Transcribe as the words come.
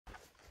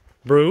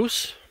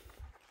Bruce,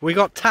 we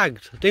got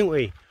tagged, didn't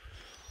we?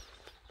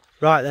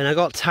 Right then, I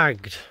got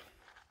tagged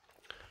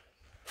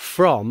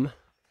from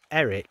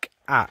Erick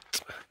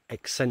at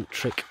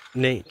Eccentric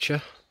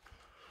Nature.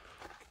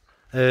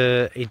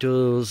 He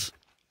does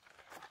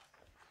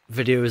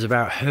videos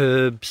about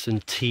herbs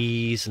and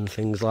teas and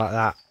things like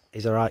that.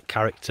 He's a right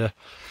character.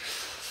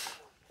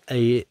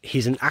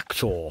 He's an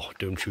actor,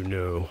 don't you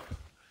know?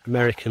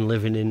 American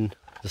living in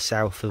the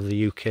south of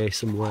the UK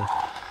somewhere.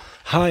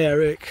 Hi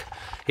Eric.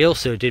 He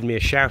also did me a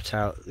shout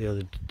out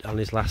on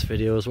his last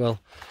video as well.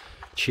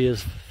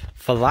 Cheers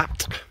for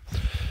that.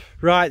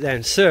 Right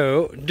then,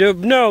 so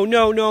no.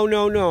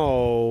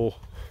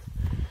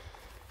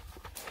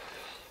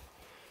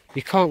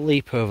 You can't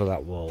leap over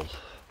that wall.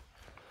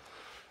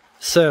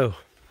 So,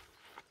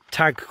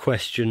 tag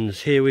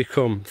questions, here we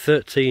come,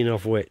 13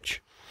 of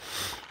which.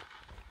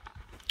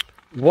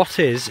 What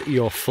is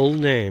your full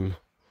name?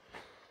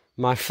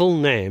 My full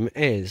name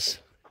is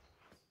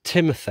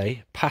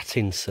Timothy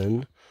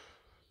Pattinson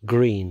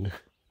Green.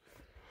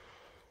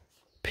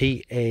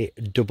 Pattinson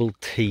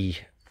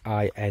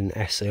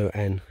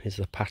is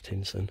the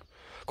Pattinson.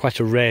 Quite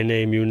a rare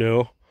name, you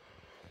know.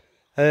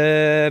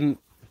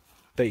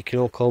 But you can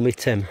all call me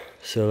Tim.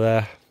 So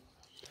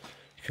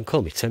you can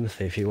call me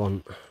Timothy if you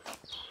want.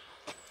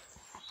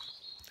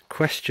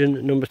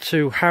 Question number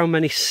 2. How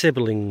many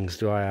siblings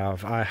do I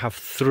have? I have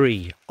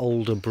 3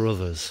 older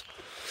brothers.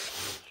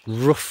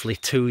 Roughly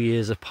 2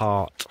 years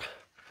apart.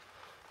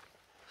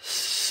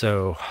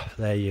 So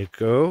there you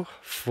go.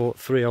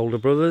 3 older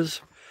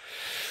brothers.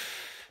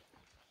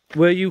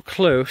 Were you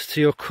close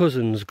to your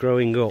cousins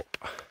growing up?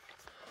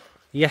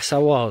 Yes, I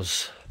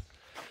was.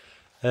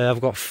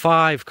 I've got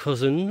 5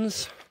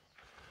 cousins,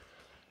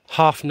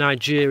 half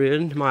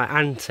Nigerian. My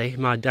auntie,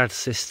 my dad's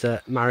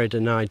sister, married a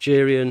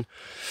Nigerian,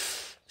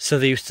 so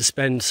they used to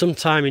spend some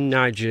time in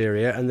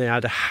Nigeria, and they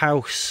had a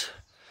house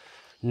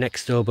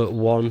next door but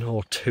 1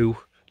 or 2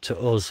 to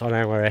us on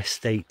our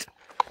estate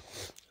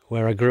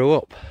where I grew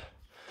up,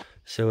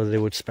 so they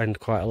would spend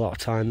quite a lot of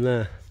time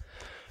there.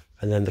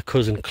 And then the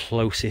cousin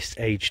closest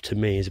age to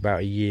me is about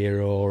a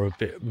year or a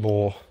bit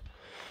more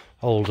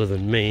older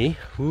than me.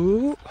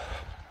 Ooh.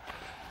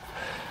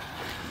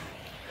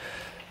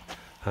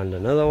 And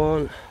another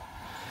one.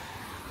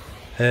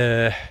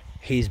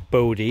 He's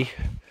Bodie,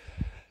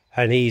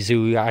 and he's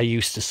who I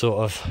used to sort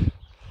of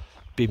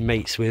be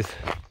mates with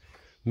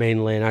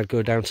mainly, and I'd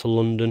go down to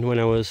London when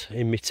I was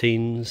in my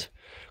teens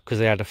because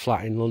they had a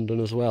flat in London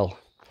as well.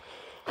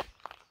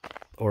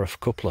 Or a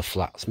couple of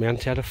flats. My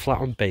auntie had a flat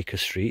on Baker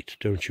Street,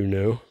 don't you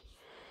know?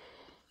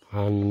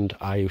 And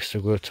I used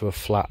to go to a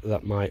flat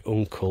that my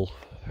uncle,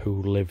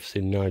 who lives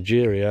in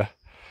Nigeria,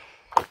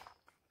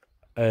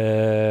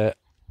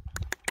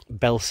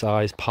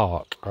 Belsize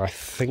Park, I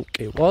think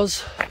it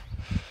was.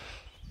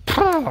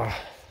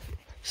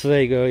 So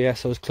there you go,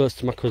 yes, I was close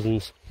to my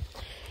cousins.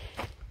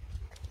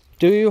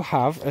 Do you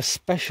have a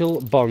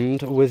special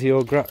bond with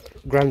your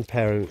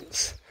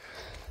grandparents?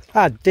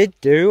 I did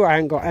do. I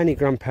ain't got any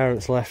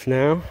grandparents left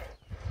now.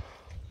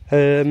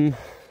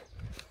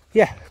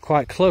 Yeah,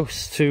 quite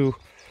close to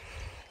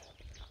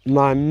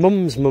my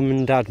mum's mum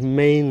and dad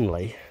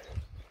mainly,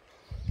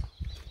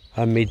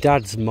 and my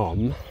dad's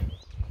mum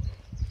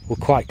were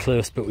quite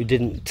close, but we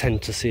didn't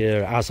tend to see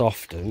her as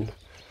often.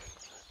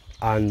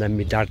 And then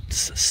my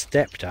dad's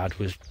stepdad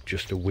was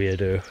just a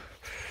weirdo.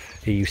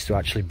 He used to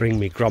actually bring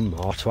me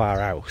grandma to our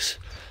house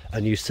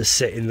and used to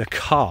sit in the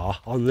car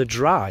on the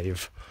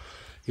drive.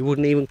 He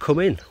wouldn't even come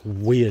in.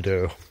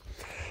 Weirdo.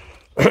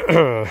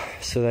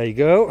 So there you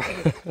go.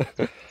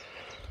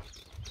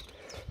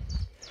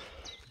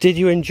 Did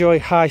you enjoy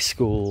high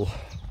school?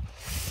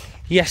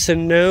 Yes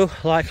and no,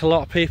 like a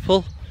lot of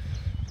people.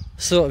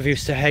 Sort of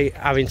used to hate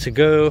having to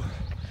go.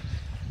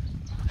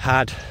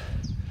 Had,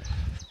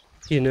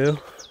 you know,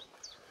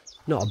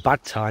 not a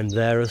bad time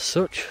there as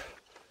such.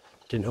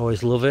 Didn't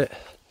always love it.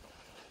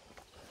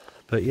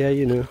 But yeah,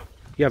 you know,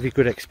 you have your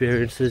good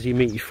experiences, you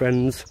meet your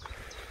friends,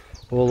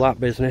 all that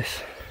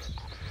business,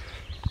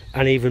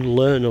 and even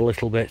learn a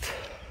little bit.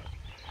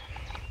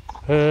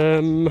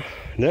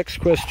 Next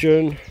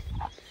question.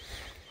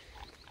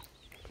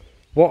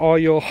 What are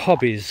your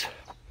hobbies?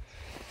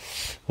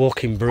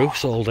 Walking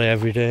Bruce all day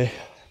every day.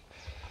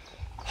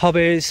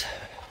 Hobbies,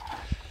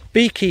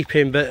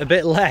 beekeeping, but a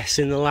bit less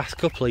in the last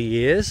couple of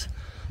years,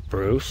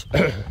 Bruce.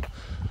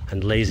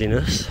 And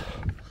laziness.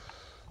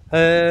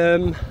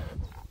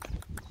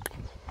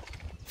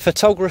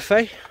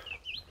 Photography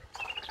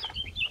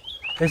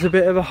is a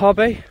bit of a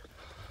hobby.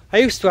 I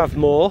used to have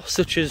more,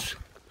 such as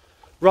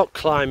rock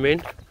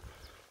climbing.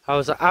 I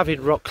was an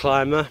avid rock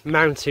climber,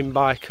 mountain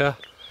biker,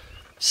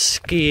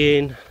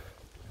 skiing,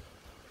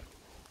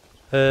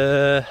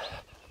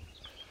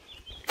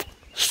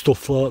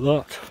 stuff like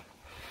that.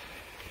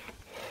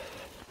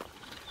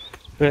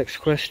 Next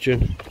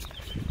question.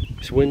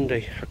 It's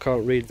windy, I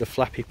can't read the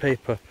flappy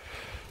paper.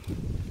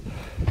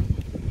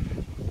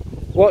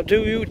 What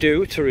do you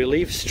do to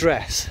relieve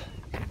stress?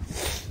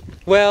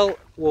 Well,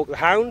 walk the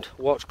hound,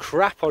 watch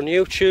crap on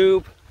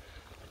YouTube,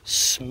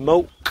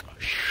 smoke,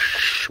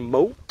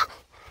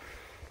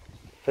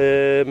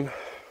 That's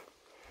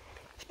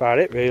about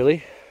it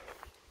really.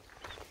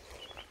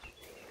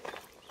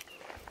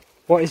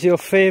 What is your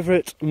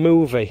favourite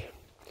movie?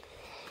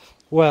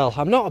 Well,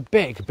 I'm not a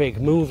big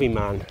movie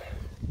man.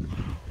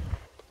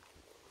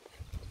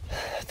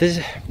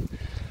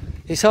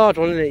 It's hard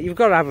one, isn't it? You've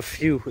got to have a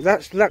few.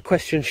 That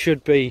question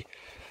should be,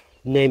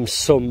 name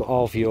some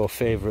of your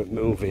favourite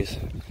movies.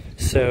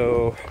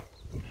 So,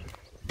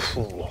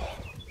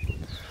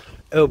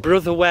 Oh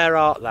Brother, Where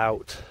Art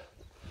Thou?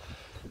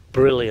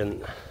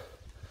 Brilliant.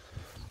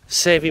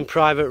 Saving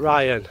Private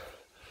Ryan.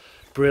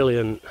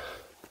 Brilliant.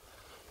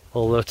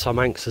 Although Tom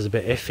Hanks is a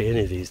bit iffy, isn't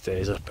he, these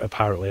days,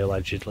 apparently,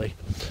 allegedly.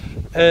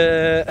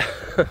 And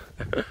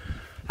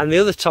the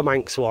other Tom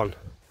Hanks one,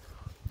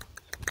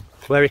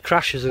 where he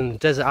crashes in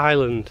Desert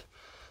Island,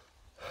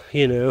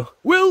 you know,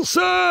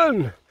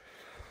 Wilson!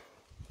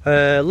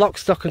 Lock,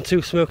 Stock and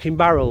Two Smoking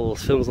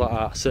Barrels, films like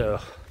that. So,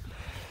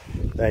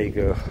 there you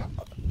go.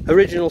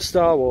 Original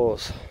Star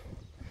Wars.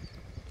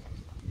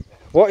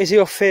 What is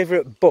your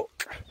favourite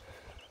book?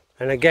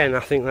 And again, I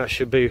think that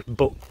should be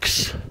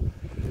books.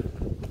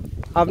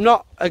 I'm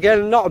not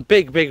a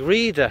big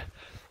reader.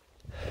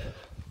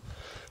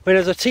 When I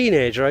was a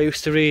teenager, I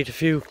used to read a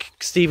few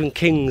Stephen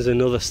Kings and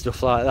other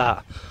stuff like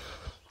that.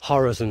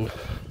 Horrors and...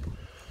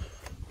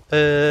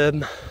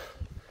 Then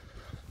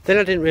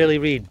I didn't really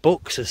read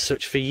books as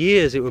such for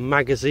years. It were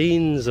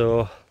magazines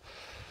or...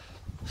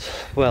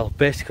 Well,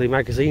 basically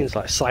magazines,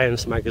 like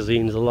science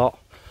magazines a lot.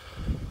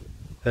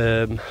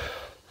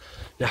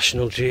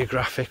 National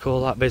Geographic,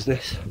 all that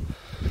business.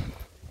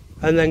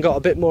 And then got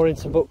a bit more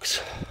into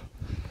books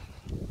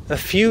a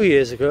few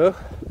years ago.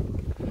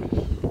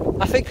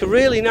 I think a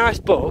really nice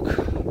book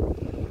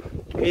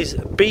is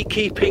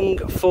Beekeeping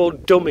for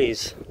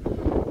Dummies.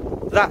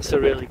 That's a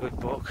really good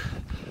book.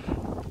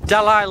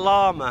 Dalai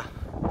Lama,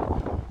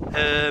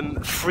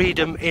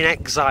 Freedom in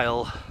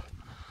Exile.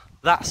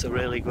 That's a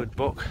really good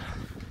book.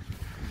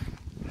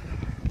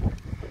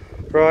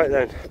 Right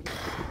then.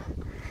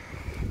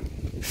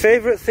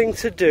 Favourite thing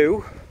to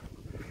do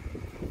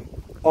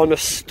on a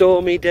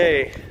stormy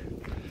day?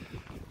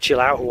 Chill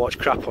out and watch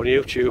crap on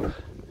YouTube.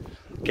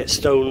 Get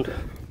stoned.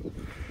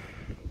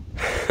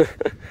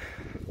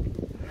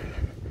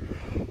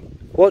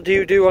 What do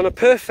you do on a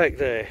perfect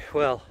day?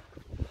 Well,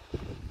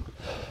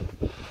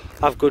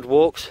 have good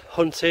walks,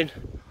 hunting,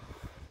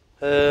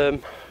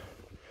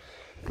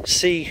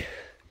 see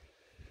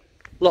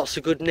lots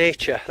of good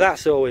nature.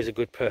 That's always a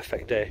good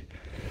perfect day,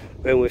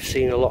 when we've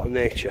seen a lot of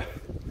nature.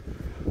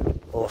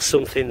 Or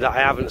something that I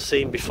haven't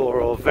seen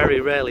before or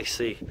very rarely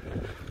see.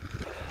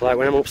 Like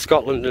when I'm up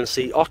Scotland and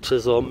see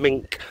otters or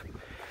mink.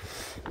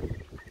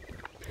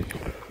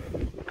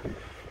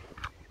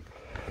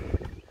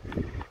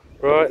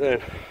 Right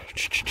then.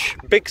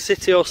 Big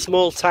city or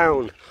small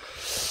town?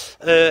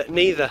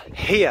 Neither.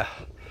 Here.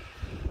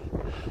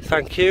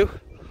 Thank you.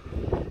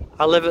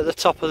 I live at the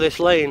top of this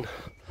lane.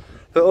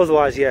 But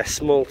otherwise, yes,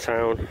 small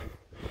town.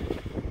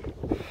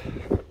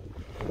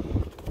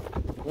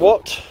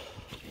 What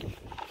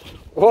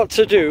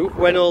to do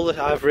when all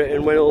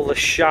the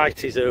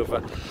shite is over?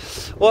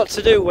 What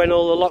to do when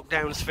all the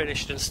lockdown's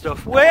finished and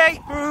stuff? Wait,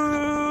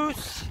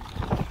 Bruce!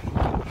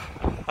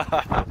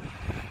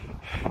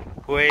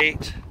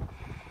 Wait.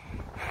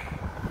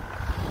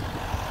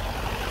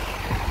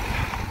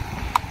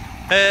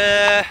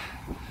 Well,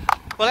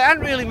 it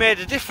hasn't really made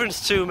a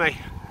difference to me,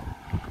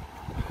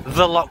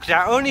 the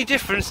lockdown. Only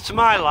difference to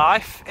my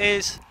life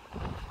is...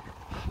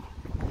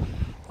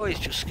 Oh, he's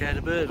just scared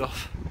a bird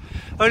off.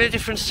 Only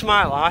difference to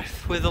my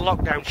life with the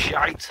lockdown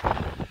shite,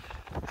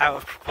 out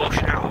of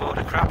proportion, out of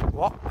order crap,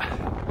 what?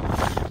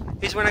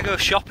 Is when I go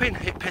shopping,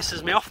 it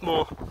pisses me off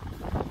more.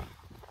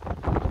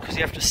 Because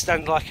you have to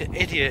stand like an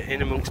idiot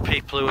in amongst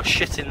people who are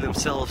shitting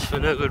themselves for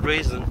no good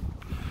reason.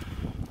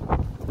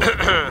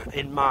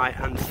 In my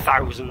and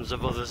thousands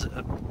of others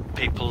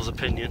people's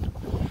opinion.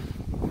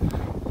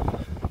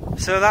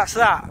 So that's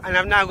that, and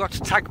I've now got to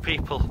tag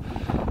people.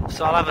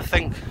 So I'll have a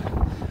think.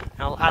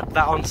 I'll add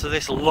that onto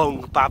this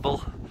long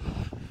babble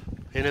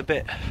in a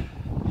bit.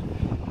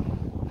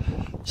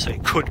 So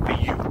it could be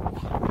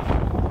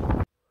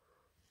you.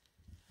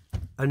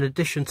 In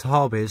addition to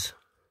hobbies,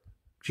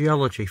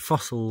 geology,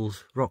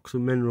 fossils, rocks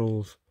and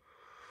minerals.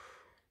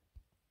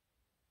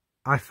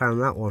 I found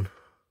that one.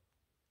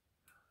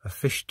 A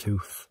fish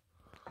tooth.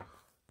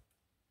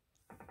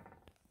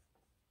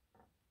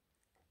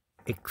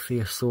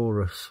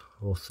 Ichthyosaurus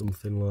or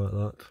something like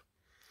that.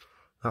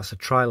 That's a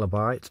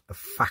trilobite, a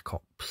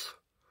phacops.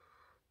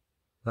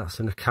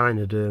 That's an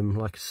echinoderm,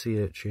 like a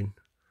sea urchin.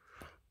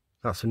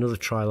 That's another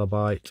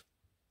trilobite,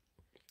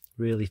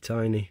 really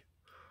tiny.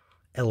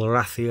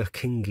 Elrathia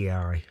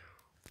kingii.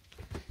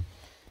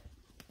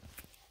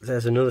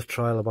 There's another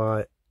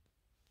trilobite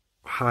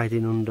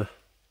hiding under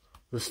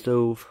the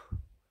stove.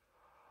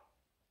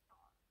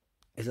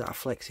 Is that a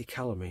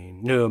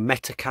flexicalamine? No,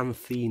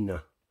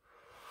 metacanthina.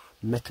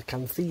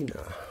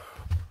 Metacanthina.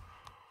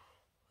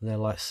 They're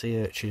like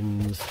sea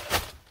urchins,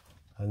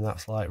 and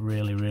that's like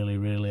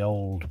really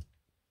old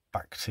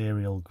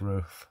bacterial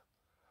growth.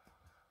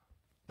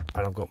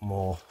 And I've got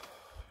more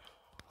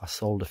I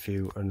sold a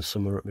few and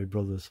some are at my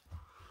brother's.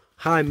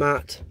 Hi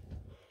Matt,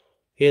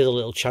 here's a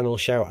little channel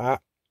shout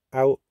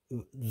out.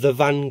 The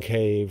Van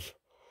Cave.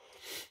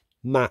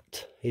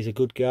 Matt, he's a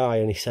good guy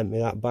and he sent me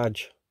that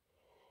badge.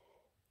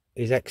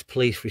 He's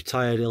ex-police,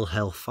 retired, ill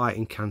health,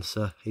 fighting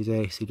cancer. He's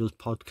ace, he does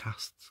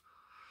podcasts.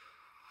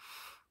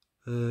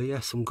 Yeah,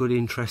 some good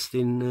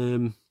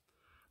interesting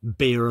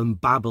beer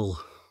and babble.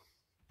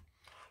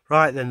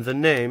 Right then, the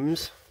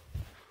names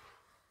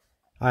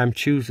I am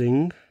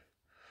choosing.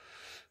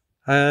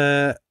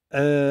 Who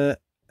did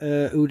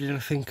I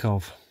think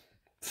of?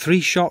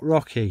 3-Shot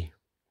Rocky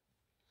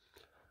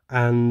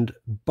and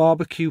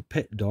Barbecue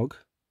Pit Dog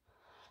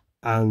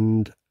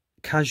and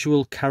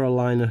Casual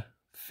Carolina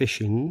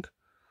Fishing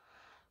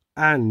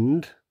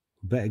and,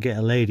 better get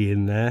a lady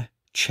in there,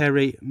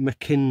 Cherry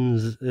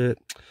McKinstry,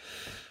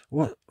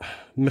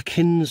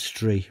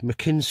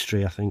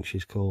 I think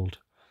she's called.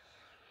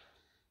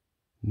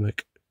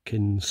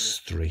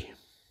 McKinstry.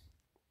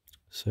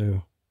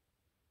 So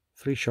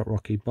 3-Shot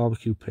Rocky,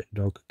 Barbecue Pit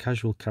Dog,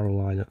 Casual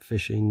Carolina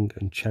Fishing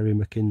and Cherry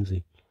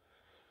McKinsey.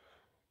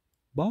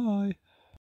 Bye.